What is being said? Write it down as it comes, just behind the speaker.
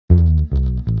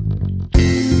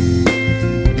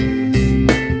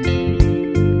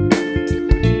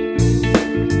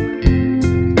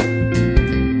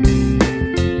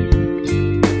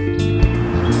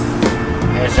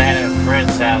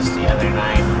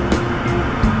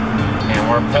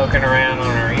we're poking around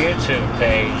on her YouTube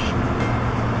page.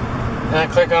 And I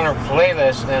click on her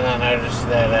playlist, and I noticed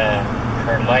that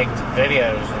her liked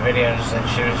videos, the videos that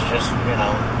she was just, you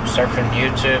know, surfing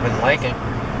YouTube and liking,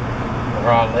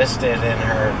 were all listed in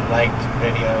her liked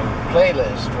video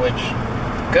playlist, which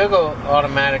Google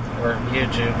or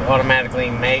YouTube automatically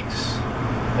makes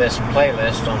this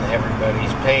playlist on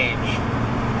everybody's page.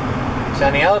 So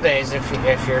in the old days, if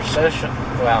you're social,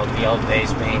 well, the old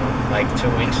days being like 2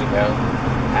 weeks ago,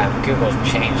 Google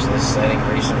changed this setting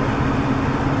recently.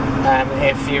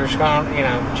 If you're scrolling, you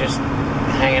know, just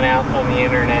hanging out on the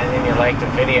internet and you liked a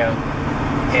video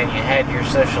and you had your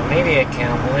social media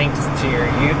account linked to your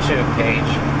YouTube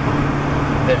page,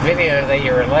 the video that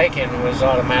you were liking was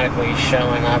automatically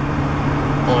showing up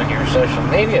on your social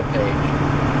media page.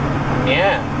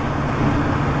 Yeah.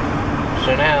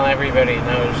 So now everybody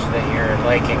knows that you're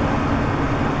liking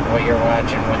what you're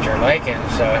watching, what you're liking.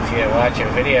 So if you watch a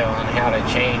video on how to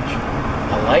change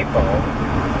a light bulb,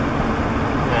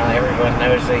 now everyone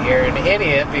knows that you're an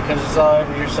idiot because it's all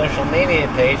over your social media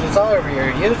page. It's all over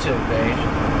your YouTube page.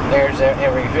 There's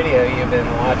every video you've been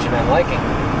watching and liking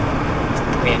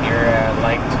in your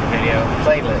liked video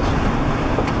playlist.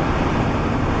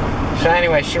 So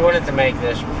anyway, she wanted to make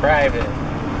this private,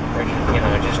 or, you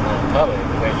know, just not public,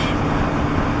 which,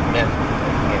 and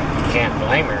you can't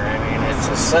blame her. I mean, it's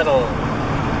a subtle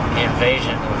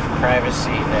invasion of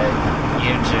privacy that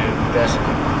YouTube is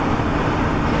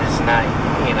not,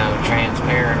 you know,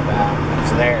 transparent about.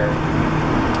 It's there,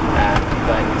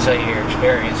 but until you're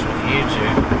experienced with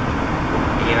YouTube,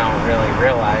 you don't really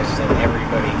realize that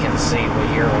everybody can see what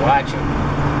you're watching.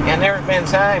 And there have been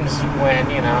times when,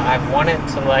 you know, I've wanted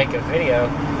to like a video,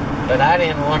 but I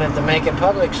didn't want it to make it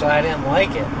public, so I didn't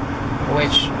like it,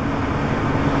 which,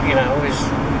 you know,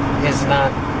 is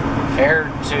not fair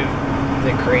to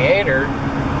the creator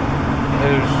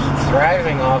who's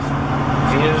thriving off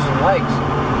views and likes.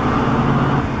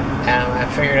 I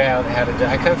figured out how to do.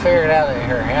 I couldn't figure it out at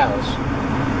her house.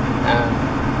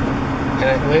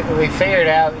 And we figured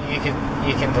out you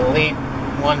can delete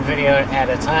one video at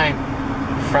a time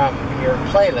from your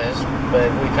playlist,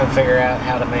 but we couldn't figure out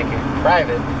how to make it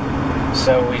private.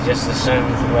 So we just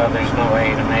assumed, well, there's no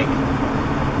way to make,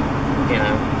 you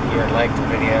know, your liked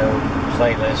video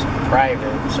playlist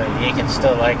private. So you can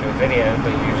still like a video,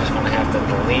 but you're just going to have to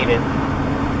delete it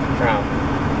from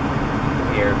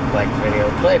your liked video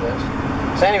playlist.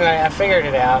 So anyway, I figured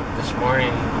it out this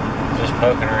morning, just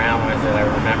poking around with it. I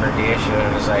remembered the issue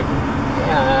and was like,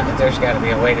 yeah, there's got to be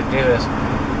a way to do this.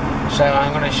 So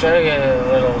I'm going to show you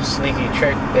a little sneaky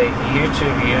trick that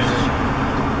YouTube uses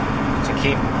to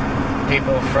keep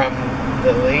people from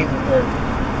deleting, or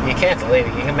you can't delete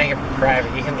it, you can make it private,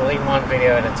 you can delete one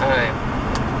video at a time.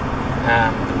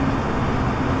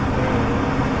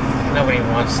 Nobody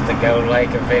wants to go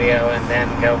like a video and then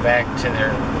go back to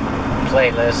their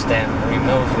playlist and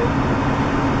remove it.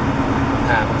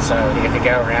 So if you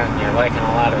go around and you're liking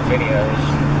a lot of videos,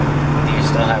 you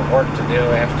still have work to do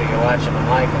after you watch them and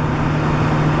like them.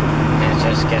 And it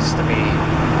just gets to be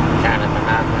kind of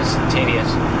monotonous and tedious.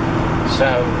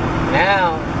 So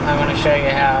now I'm going to show you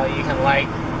how you can like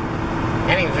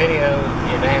any video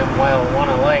you damn well want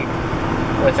to like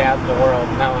without the world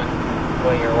knowing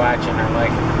what you're watching or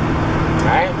liking.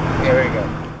 Alright, here we go.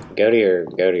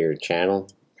 Go to your channel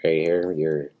right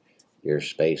here, your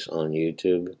space on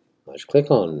YouTube. Just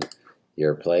click on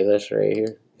your playlist right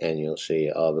here, and you'll see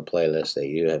all the playlists that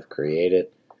you have created.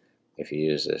 If you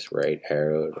use this right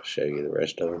arrow, it'll show you the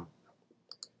rest of them.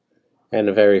 And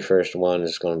the very first one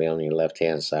is going to be on your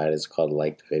left-hand side. It's called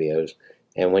Liked Videos.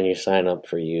 And when you sign up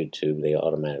for YouTube, they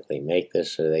automatically make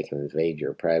this so they can invade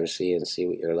your privacy and see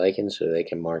what you're liking, so they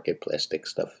can market plastic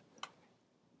stuff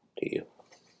to you.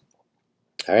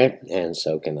 Alright? And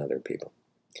so can other people.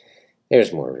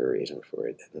 There's more of a reason for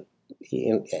it.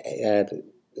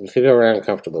 People are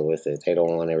uncomfortable with it. They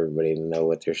don't want everybody to know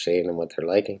what they're seeing and what they're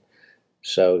liking.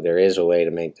 So there is a way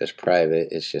to make this private.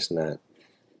 It's just not.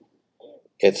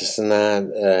 It's not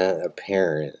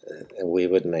apparent. We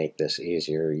would make this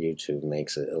easier. YouTube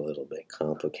makes it a little bit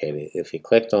complicated. If you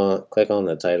click on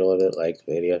the title of it, Liked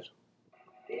Videos,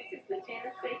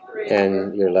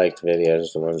 and your liked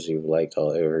videos, the ones you've liked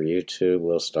all over YouTube,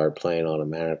 will start playing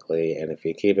automatically. And if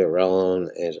you keep it rolling,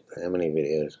 how many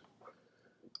videos?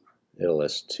 It'll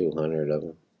list 200 of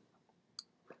them.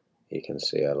 You can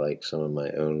see I like some of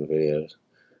my own videos.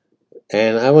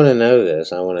 And I want to know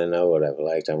this. I want to know what I've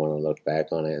liked. I want to look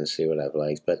back on it and see what I've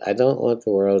liked. But I don't want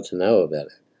the world to know about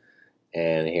it.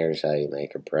 And here's how you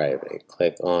make it private.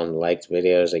 Click on Liked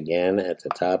Videos again at the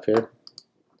top here.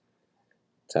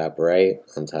 Top right,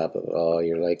 on top of all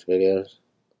your liked videos.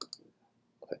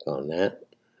 Click on that.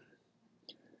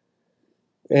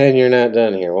 And you're not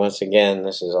done here. Once again,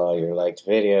 this is all your liked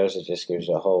videos. It just gives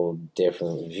you a whole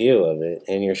different view of it.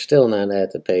 And you're still not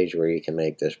at the page where you can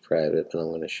make this private, but I'm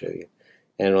going to show you.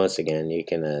 And once again, you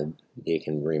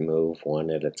can remove one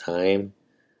at a time,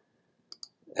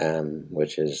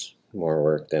 which is more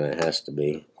work than it has to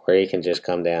be. Or you can just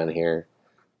come down here,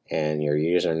 and your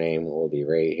username will be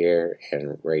right here,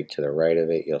 and right to the right of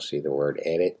it, you'll see the word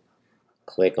edit.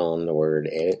 Click on the word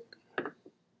edit.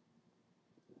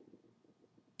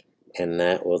 And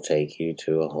that will take you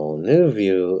to a whole new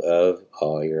view of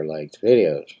all your liked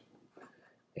videos.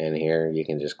 And here you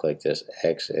can just click this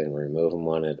X and remove them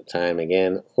one at a time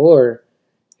again. Or,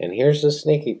 and here's the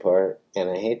sneaky part, and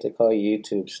I hate to call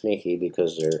YouTube sneaky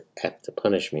because they're apt to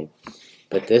punish me,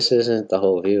 but this isn't the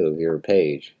whole view of your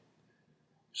page.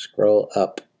 Scroll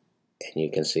up and you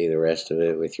can see the rest of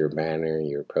it with your banner,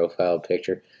 your profile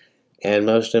picture, and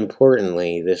most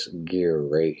importantly, this gear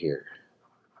right here.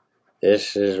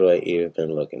 This is what you've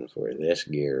been looking for, this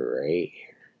gear right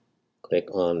here. Click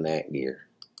on that gear.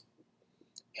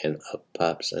 And up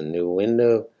pops a new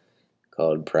window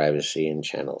called Privacy and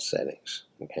Channel Settings.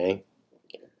 Okay?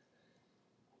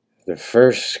 The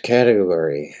first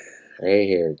category, right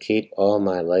here, keep all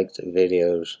my liked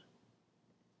videos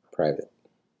private.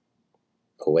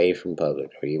 Away from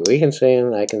public. We can see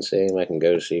them, I can see them, I can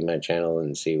go see my channel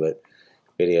and see what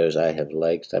videos I have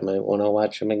liked. I might want to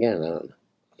watch them again, I don't know.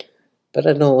 But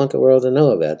I don't want the world to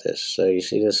know about this. So you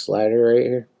see this slider right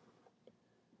here?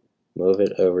 Move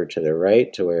it over to the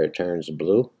right to where it turns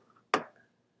blue.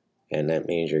 And that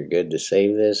means you're good to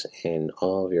save this, and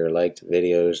all of your liked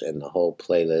videos and the whole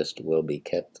playlist will be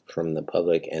kept from the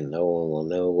public, and no one will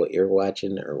know what you're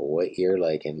watching or what you're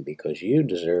liking because you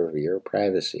deserve your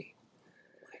privacy.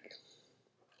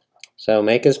 So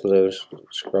make us blue,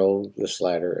 scroll the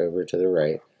slider over to the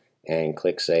right, and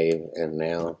click save, and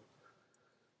now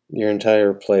your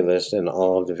entire playlist and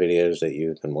all of the videos that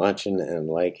you've been watching and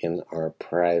liking are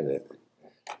private.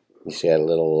 You see that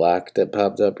little lock that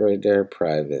popped up right there?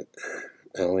 Private.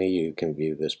 Only you can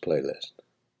view this playlist.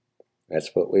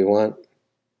 That's what we want.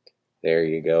 There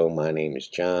you go. My name is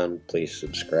John. Please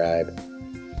subscribe.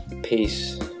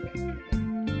 Peace.